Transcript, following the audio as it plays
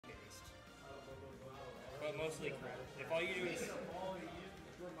mostly crap. If all you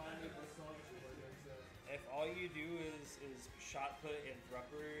do is shot put and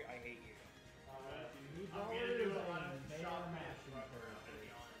thrucker, I hate you. I'm gonna do a lot of shot mash thrucker.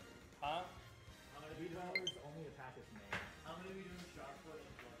 Huh? Speedballers only attack as man. I'm gonna be doing shot put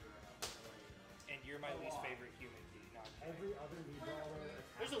and thrucker. And you're my least favorite human being. No, Every other speedballer.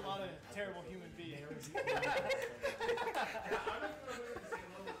 There's a lot of terrible human beings.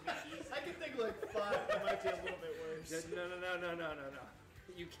 I can think like 5 that might be a little bit worse. No.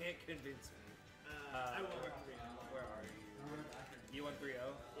 You can't convince me. I went 3. Where are you? You went 3-0?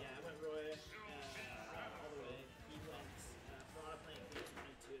 Yeah, I went Roy all the way. He went Piranha playing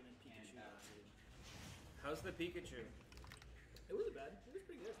P22 and then Pikachu got 2. How's the Pikachu? It wasn't bad. It was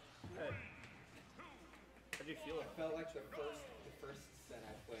pretty good. Good. How do you feel? I felt like the first set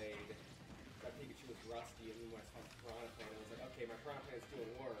I played, that Pikachu was rusty, and then when I saw Piranha playing, I was like, okay, my Piranha plan is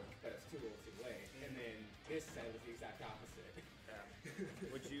doing work, but it's too little too late. And then this set was the exact opposite. Yeah.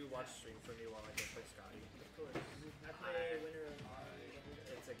 Would you watch stream for me while I go play Scotty? Of course. I play winner of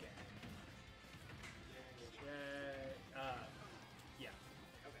It's a game. Yeah.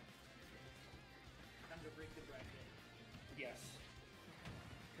 Okay. Time to break the bracket. Yes.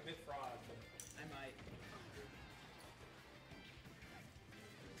 Commit fraud. I might.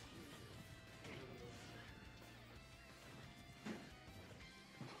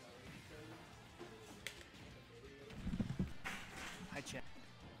 Hi, chat.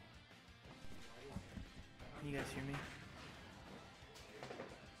 Can you guys hear me? I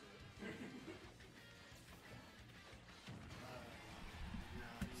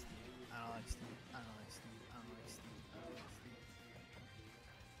don't like Steve. I don't like Steve. I don't like Steve. I don't like Steve.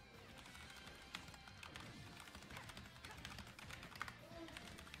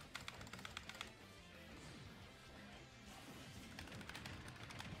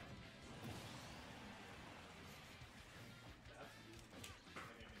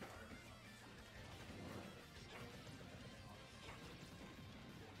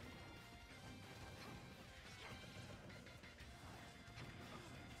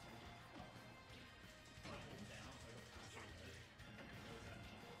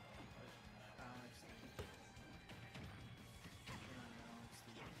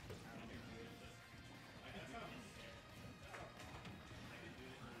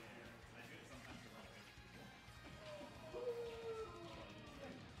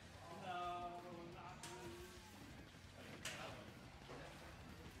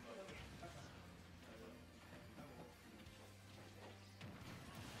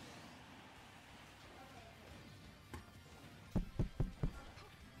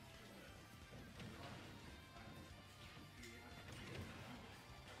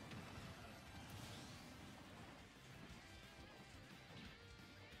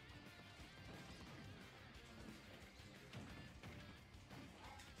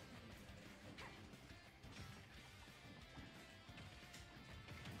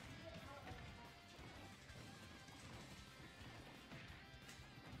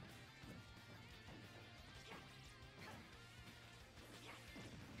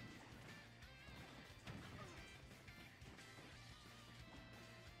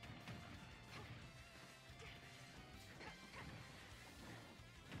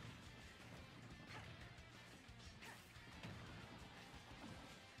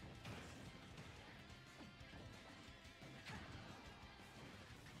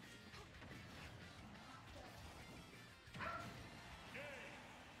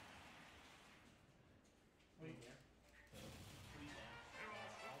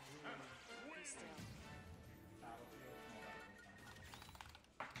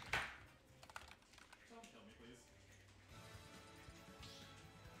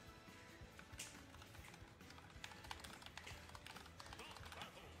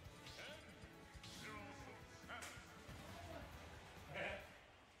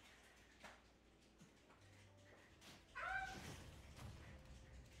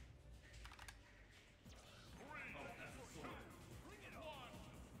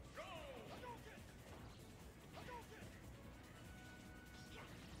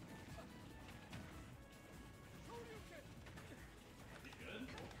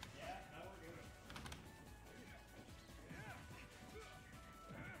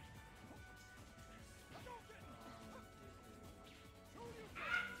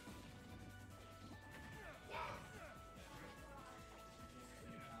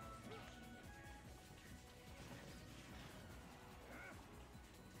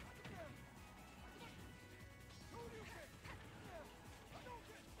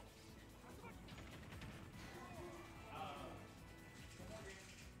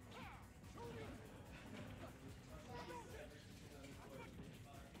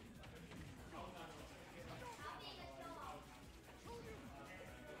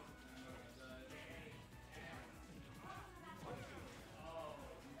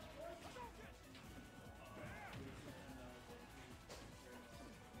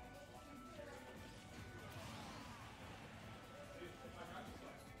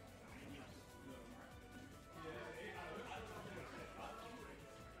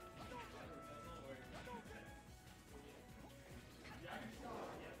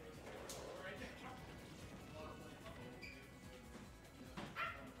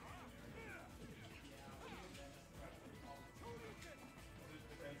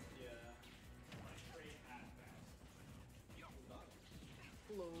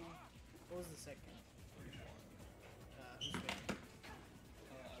 was the second? Who's winning?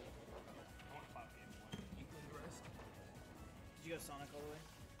 I want Cloud game 1. Inkling Rest? Did you go Sonic all the way?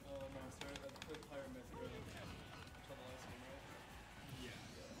 No, I played Pirate Myth until the last game, right? Yeah.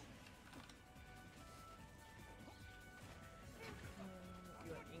 You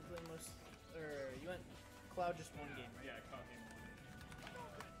went Inkling most, or you went Cloud just one game, right? Yeah, Cloud game 1.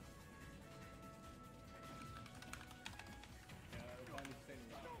 Yeah, I probably stayed in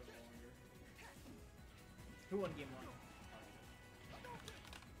Rock a bit longer. Who won game one?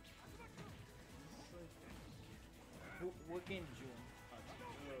 What game did you win?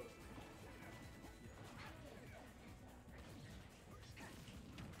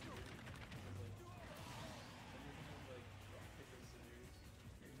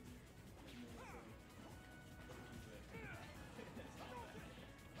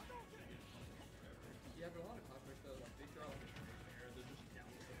 Yeah, but a lot of conflicts though, like they draw like a straight there, they're just down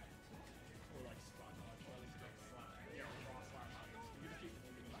to or like spot dodge, or at least like slash. Yeah, or cross slash. You just keep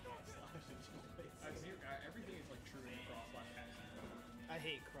moving the cross slash and just everything is like true in the cross slash action. I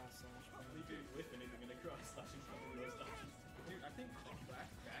hate cross slash. We do with anything in the cross slash and some of those dodges. Dude, I think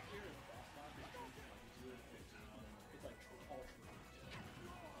back here is cross slash is like really quick. It's like all true.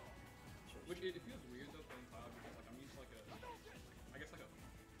 Which it feels weird though playing Cloud because like I'm used to like I guess like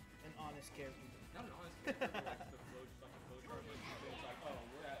An honest character. not an honest character, but like the flow, just like a flow chart. Like it's like, oh,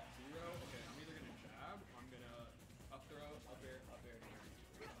 we're at 0. Okay, I'm either gonna jab, I'm gonna up throw, up air, something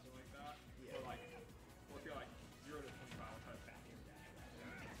like that. Yeah. Or like, or if you're like 0 to 25, I'll try to back air dash that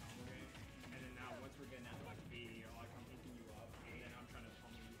combo game. And then now once we're getting at like 80, or like I'm inking you up, and then I'm trying to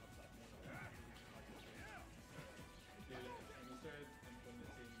pummel you up like 1 or 2. Dude, and you started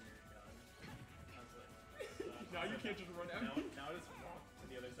implementing your gun. I was like, now you can't just run out. Now I just walk to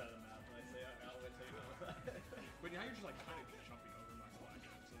the other side of the map. But now you're just like kind of jumping over my flag,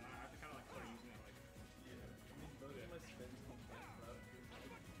 so now I have to kind of like start using it like. Yeah. I mean, most of my spins come from that.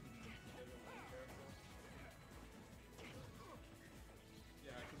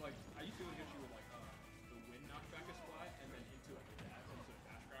 Yeah, because like I used to hit you with like the wind knockback a splat and then into like a dash, into a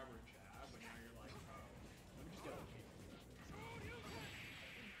dash grab or a jab, but now you're like, let me just get a kick.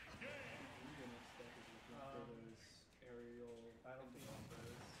 Aerial battlefield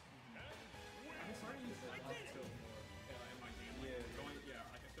numbers. I'm starting to use the up tilt more in my game. Like going,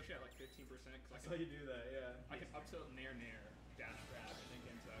 like especially at like 15%. That's how you do that, yeah. I can up tilt nair, dash grab, and then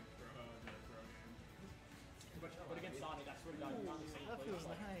get into throw game. But against Sonic, I swear to God, you're not the same That place. feels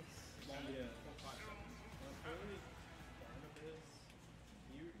Like, nice. Yeah. 5 seconds. Clearly, Barnabas,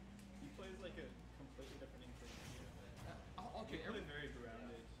 he plays like a completely different Inkling. Okay, everything very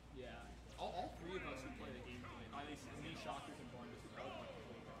grounded. yeah. All 3 of us who play the game, at least me, Shockers, and Barnabas, who probably play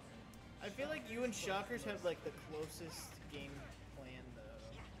completely grounded. I feel like you and Shockers have like the closest game plan though.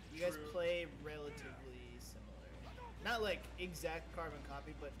 You guys play relatively similar. Not like exact carbon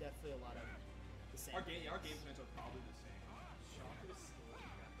copy, but definitely a lot of the same. Our game plans are probably the same. Shockers still got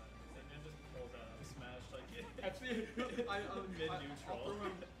that. And then just pulls out a smash like actually I'm mid neutral.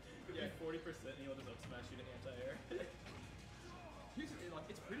 Yeah, 40% and he'll just up smash you to anti-air. Here's the thing, like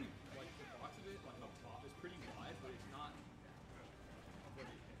it's pretty like the box of it, like up top is pretty wide, but it's not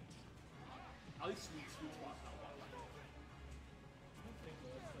pretty. At least sweet spot's not wide. I don't think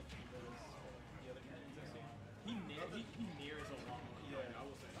that's like he does the other games I've seen. He nears a lot more. Yeah, I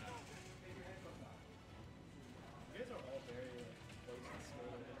will say that. You guys are all very like close and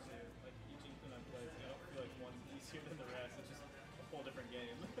slow too. Like each Inkling I play, I don't feel like one's easier than the rest. It's just a whole different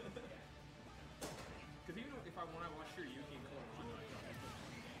game. Because even if when I watch your Yuki and Cole,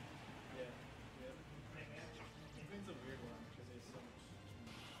 yeah. It's a weird one because there's so much.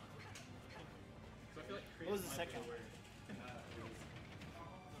 So I feel like What was the second? word?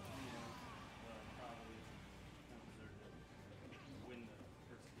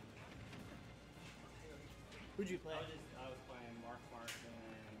 Who'd you play? I was playing Mark and I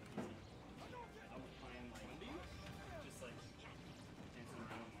was playing like just like dancing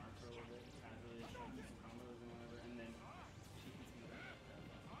around with Mark for a little bit, casually, showing some combos and whatever, and then she hits me back.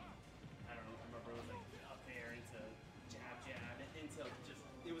 I don't know, my bro was like up there into jab, into just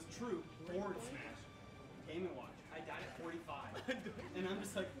it was true forward smash. Game and watch. I died at 45, and I'm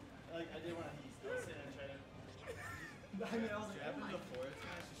just like I didn't want to sit and try to. I mean, I was like, Jab in the forward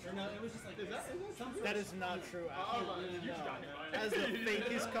smash? or no, it was just like That is not true. You just got hit by it. That is the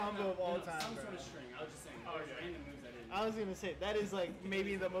fakest combo of all time, some bro. sort of string. I was just saying, random moves I didn't. I was gonna say that is like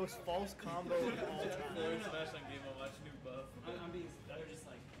maybe the most false combo of all time. Forward smash on Game & Watch, new buff. I'm being. They're just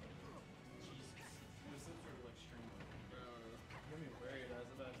like. Jesus. It was some sort of like string. Get me worried. I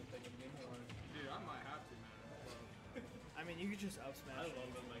was about to take a Game & Watch. Dude, I might have to, man. I mean, you could just up smash. I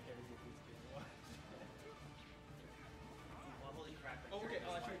love when my character beats games. Oh, okay.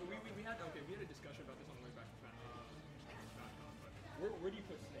 Actually, we had a discussion about this on the way back to FatCon, but where do you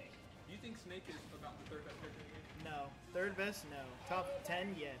put Snake? Do you think Snake is about the third best character in the game? No. Third best? No. Top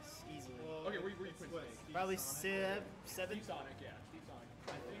 10? Yes, easily. Okay, where you put Snake? Probably 7. Steve Sonic, yeah. Steve Sonic.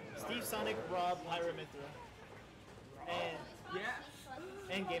 I think. Steve Sonic, Rob, Pyramithra. And Yeah.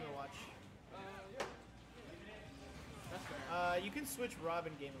 and Game & Watch. Yeah. That's fair. You can switch Rob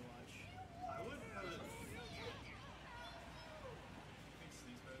and Game & Watch. I would put. I think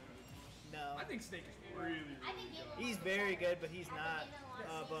Snake's better than No. I think Snake is really, really good. He's very good, but he's not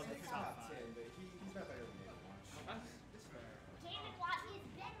above the He's top top 5. 10, but he's not better than Game & Watch. That's fair. Game & Watch is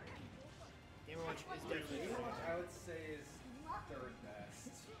better. Game & Watch is definitely Game & better. Watch, I would say, is third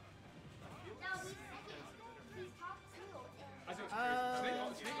best. No, he's second. He's top 2. I see what's crazy.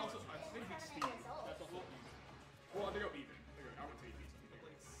 Snake also Snake beats Steve. That's a whole even. Well, they go even. I would say he beats Steve.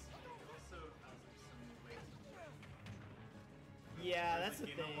 Also has like some ways. Yeah, that's the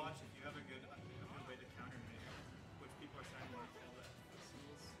Game thing. Watch, if you have a good way to counter Mega, which people are starting to like all the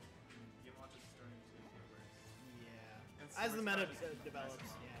schools, Game Watch is starting to get worse. Yeah. And As the meta sports develops,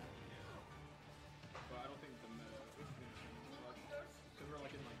 basketball. yeah. But I don't think the meta is going to change much. Because we're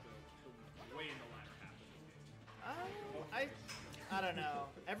like in like the way in the latter half of the game. I don't know.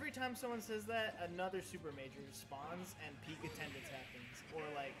 Every time someone says that, another super major spawns and peak attendance happens, or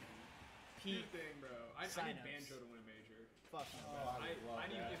like peak. Here's the thing, bro. I need signups. Banjo to win a major. Fuck no. I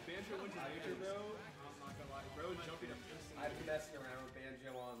need if Banjo wins a major, bro. I'm not gonna lie, bro. Jumping up instantly. I've been messing around with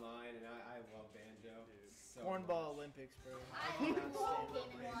Banjo online, and I love Banjo. So Cornball much. Olympics, bro. I love Game & Watch.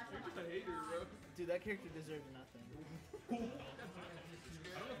 You're just a hater, bro. Dude, that character deserves nothing. I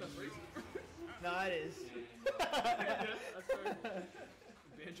don't know if that's racist. No, it is. That's fair.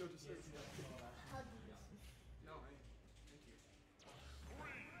 Banjo deserves nothing. No, thank you.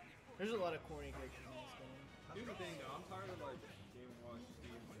 There's a lot of corny characters in this game. Here's the thing, though. I'm tired of like Game & Watch,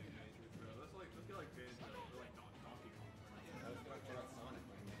 Steve, winning majors, bro. Let's get like Banjo or like Donkey Kong. I was going to Sonic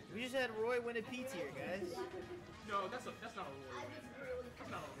winning major. We just had Roy win a P tier, guys. No, that's not a Roy win.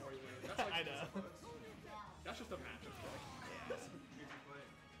 That's not a Roy win. That's like I know. That's just a matchup.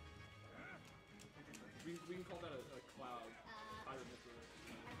 We can call that a Cloud.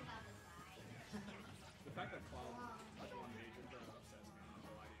 The fact that Cloud has won major, bro, upsets me. I'm not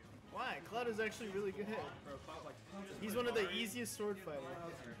gonna lie to you. Why? Cloud is actually really good. Bro, Cloud like He's one of the easiest sword fighters.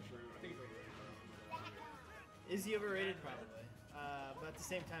 True. I think he's overrated, bro. Is he overrated? Probably. But at the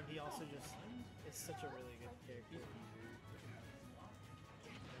same time, he also just is such a really good character.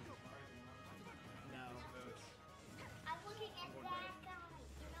 No. I'm looking at that guy.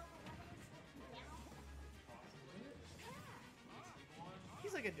 You know the one that's looking down?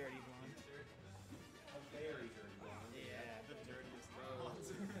 He's like a dirty blonde. A very dirty one. Yeah. The dirtiest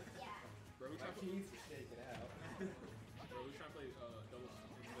Yeah. Bro, we My trying to keys are shaking out. play double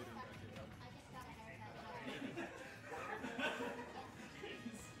later in bracket. I just got a haircut.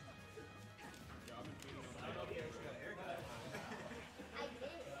 Yeah, I've been tweeting on I don't know if you actually got a haircut. I did.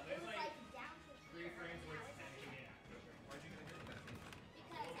 It was like down to here. frames and I worth was 10 like, yeah. Why'd you get a haircut?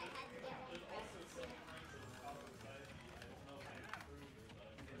 because I had to get one first.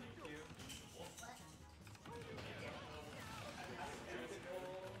 Thank you.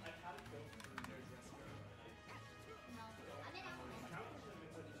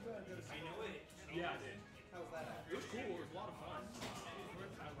 Yeah, I did. How was that? It was cool. It was a lot of fun.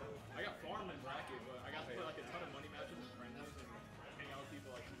 I got farmed in bracket, but I got to play like a ton of money matches with friends and hang out with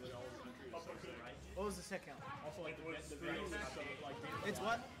people like really all over the country. It was so sick. What was the set count? Also, like the videos and stuff, like It's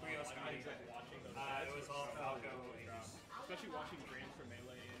what? watching those. It was all Falco. Especially watching Grams for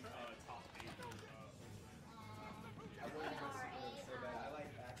Melee and Top 8. I wanted to go see it so bad. I like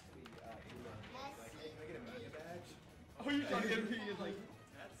actually email. Like, hey, can I get a media badge? Oh, you're trying to get me like.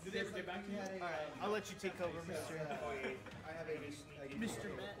 Did they ever get back to you? Alright, I'll let you take over, Mr. I have a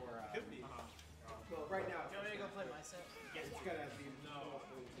Mr. Matt. for well, right now Do you want me to go play my set? it's gonna be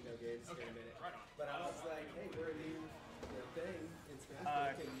games in a minute. Right on. But I was like, hey, we're a new thing in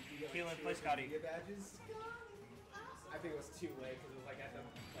Smash. Can you get Keelan, cheer play for Scotty. media badges? I think it was too late because it was like at the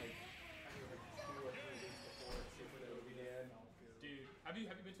like I think it was like 2 or 3 weeks before it began. Dude, have you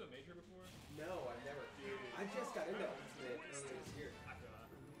been to a major before? No, I've never. I just got into Ultimate earlier this year. I feel that.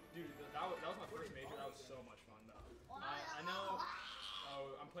 Dude, that was my first major. That was so much fun though. I know.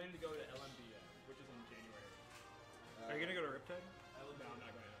 I'm planning to go to LMBM, which is in January. Are you gonna go to Riptide? No, I'm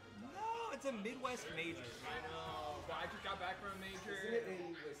not going to. No, it's a Midwest major. I know, but I just got back from a major. Isn't it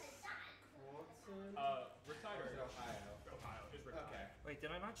in Wisconsin? Riptide Or or is it Ohio? Ohio? It's Riptide. Okay. Wait,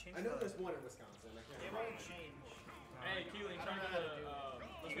 did I not change? I know the- there's one in Wisconsin. I can't It remember. won't change. Hey, Keelan, trying to I don't know how to do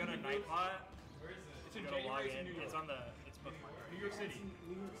let's You go to make Nightpot. It's in You go log January. It's in in. New York. It's on the. It's bookmarked right New York City.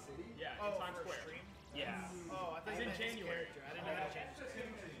 New York City? Yeah, in Oh, Times for a Square. stream? Yeah. Oh, I thought It's you in meant his January. character. I didn't know how to change his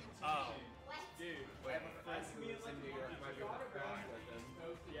character. Oh. Dude. I have a friend who lives in New York. Might be able to crash with them.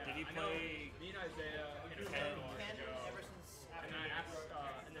 Yeah, Did he I know play me and Isaiah Ken? interviewed Ken, ago. ever since And after I asked,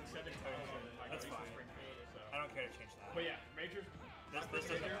 and then 7 times on That's East fine. Springfield, so. I don't care to change that. But yeah, major. This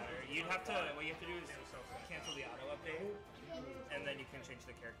doesn't matter. You'd have to, what you have to do is cancel the auto update, and then you can change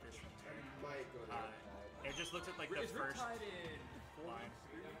the characters from I there. might go to It just looks at like the Is first Riptide in 4 line.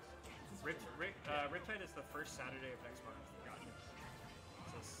 weeks? Riptide is the first Saturday of next month. Gotcha.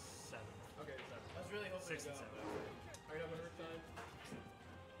 So 7th. Okay, so. I was really hoping 6th to and go. 7th. Are you not going to Riptide?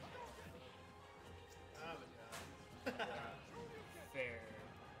 Oh my god. Fair.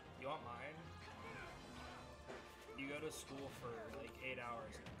 You want mine? You go to school for like 8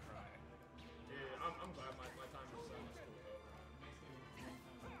 hours and cry. Dude, I'm glad my time was so much cooler.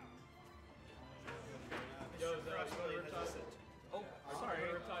 Yo, is that Crossplay going to has a Riptide? set. Oh, sorry.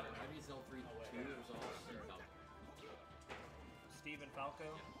 Riptide. Maybe Zone 3 2 was all Steven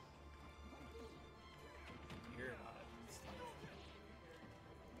Falco? You're not Steve.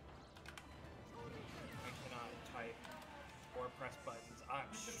 I cannot type or press buttons. I'm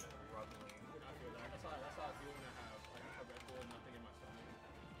struggling. I feel that. That's how I feel when I have like a Red Bull and nothing in my stomach.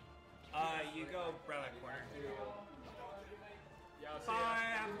 You go around that corner. Yeah, I'll see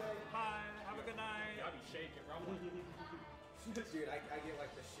Bye. ya. Bye. Have a good night. Yeah, I'll be shaking, bro. I'm like, Dude, I get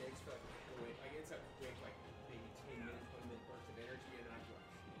like the shakes for like a quick, like it's a quick like maybe 10 minutes, 20 minute burst of energy, and I'm like,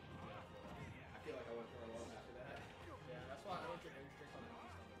 I feel like I want to throw up after that. yeah, that's why I don't drink energy drinks on an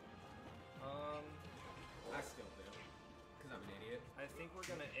empty stomach. I still do, because I'm an idiot. I think we're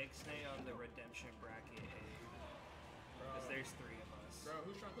gonna ixnay on the redemption bracket A. Because there's 3 of us. Bro,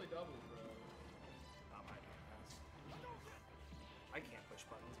 who's trying to play doubles, bro? Not my dumbass. I can't push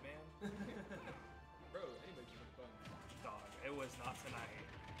buttons, man. Bro, anybody can push buttons. Dog, it was not tonight.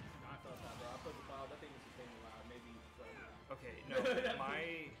 I felt that, bro. I put the file. That thing was sustained loud. Maybe. Okay, no,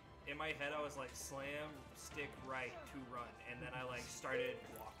 in my head I was like slam, stick right to run, and then I like started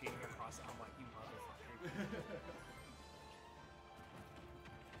walking across it. I'm like, you motherfucker.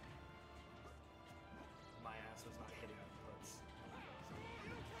 My ass was not hitting inputs.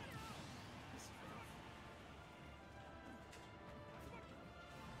 This is rough.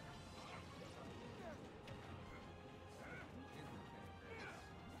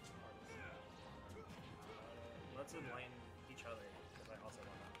 Let's enlighten each other, because I also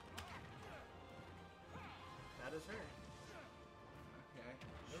want that. That is her. Okay.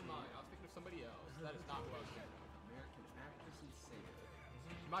 Never mind. I was thinking of somebody else. That is not who I was thinking of. American actress and singer.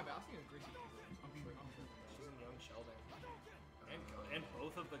 My bad. I was thinking of Gracie Abrams. I'm sure. She's in Young Sheldon. And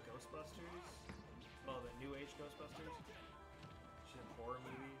both of the Ghostbusters. Well, the New Age Ghostbusters. She's in horror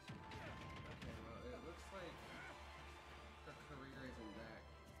movies. Okay, well, it looks like her career isn't that.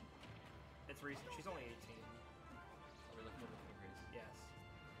 It's recent. She's only 18. We're looking at the figures. Yes.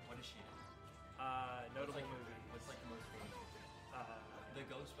 What is she in? Notable What's like, movie. What's like the most famous? The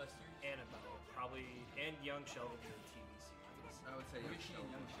Ghostbusters? Annabelle, probably, and Young Sheldon the TV series. I would say Who Young is she in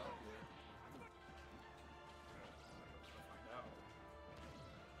Young Sheldon? I'll find out.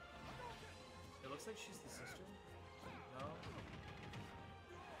 It looks like she's the sister. No.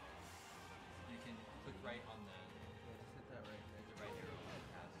 You can click right on the Yeah, just hit that right there. right arrow on the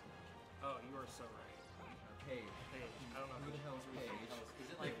cast. Oh, you are so right. Paige. Paige. I don't know Who who the hell is Paige? Is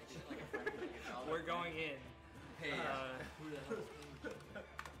it like a friend or like a child? We're going in. Paige. Who the hell is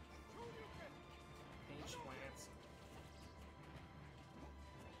Paige Lance.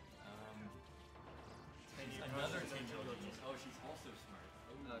 She's another teenager. Oh, she's also smart.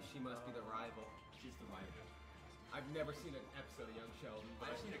 She must be the rival. She's the rival. I've never seen an episode of Young Sheldon, but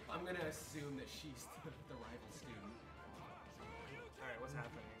I've seen a I'm couple. gonna assume that she's the rival student. Alright, what's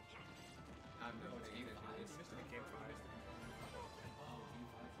happening? I'm not it's paying game attention. five. It's game 5.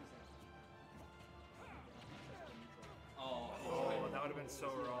 Oh, Oh, that would have been so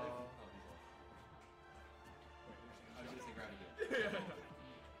raw. I was gonna say gravity.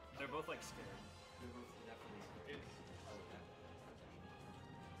 They're both like scared. They're both definitely scared. I would have.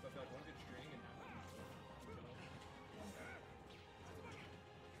 So I feel like one good string and half.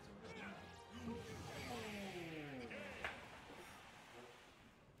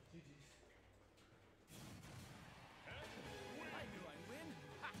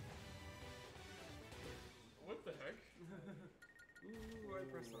 What the heck? Ooh, I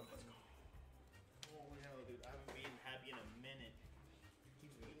pressed that. Holy hell, dude. I haven't been happy in a minute.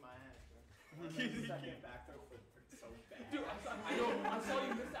 Keeps beating my ass, bro. Second back throw for so bad. Dude, I know. I saw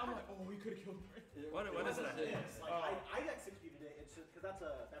you miss it. I'm like, oh, he could have killed me. What is that? This. Like, I got 60 today. It's just because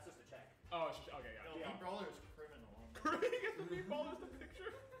that's just a check. Oh, it's just, okay, No, yeah. Pete Brawler is criminal. He gets the Brawler's the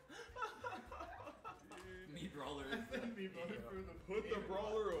picture. Me brawler. Me brawler for the put the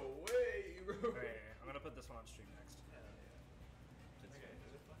brawler away, bro. Alright, I'm gonna put this one on stream next. Okay,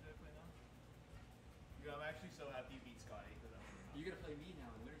 is it fun to play now? Dude, I'm actually so happy you beat Scotty. You're gonna play me now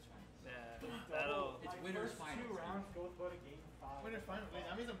in Winners Finals. Yeah, that'll. It's My winners first finals. 2 rounds go to game 5. Winners final. Wait,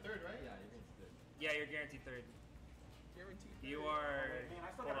 that means I'm third, right? Yeah, you're gonna good. Yeah, you're guaranteed third. Guaranteed. You are. Man,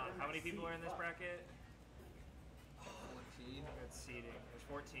 I still Hold gotta on. earn How my many people seat. are in this Fuck. bracket? 14. It's seeding. There's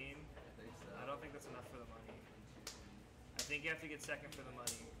 14. I think so. I don't think that's enough for the money. I think you have to get second for the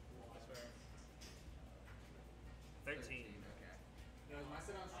money. That's fair. 13. Okay. No, is my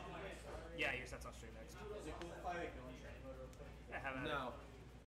set on stream? Yeah, your set's on stream next. Is it cool if I go in training mode real quick? Yeah, have at No. it.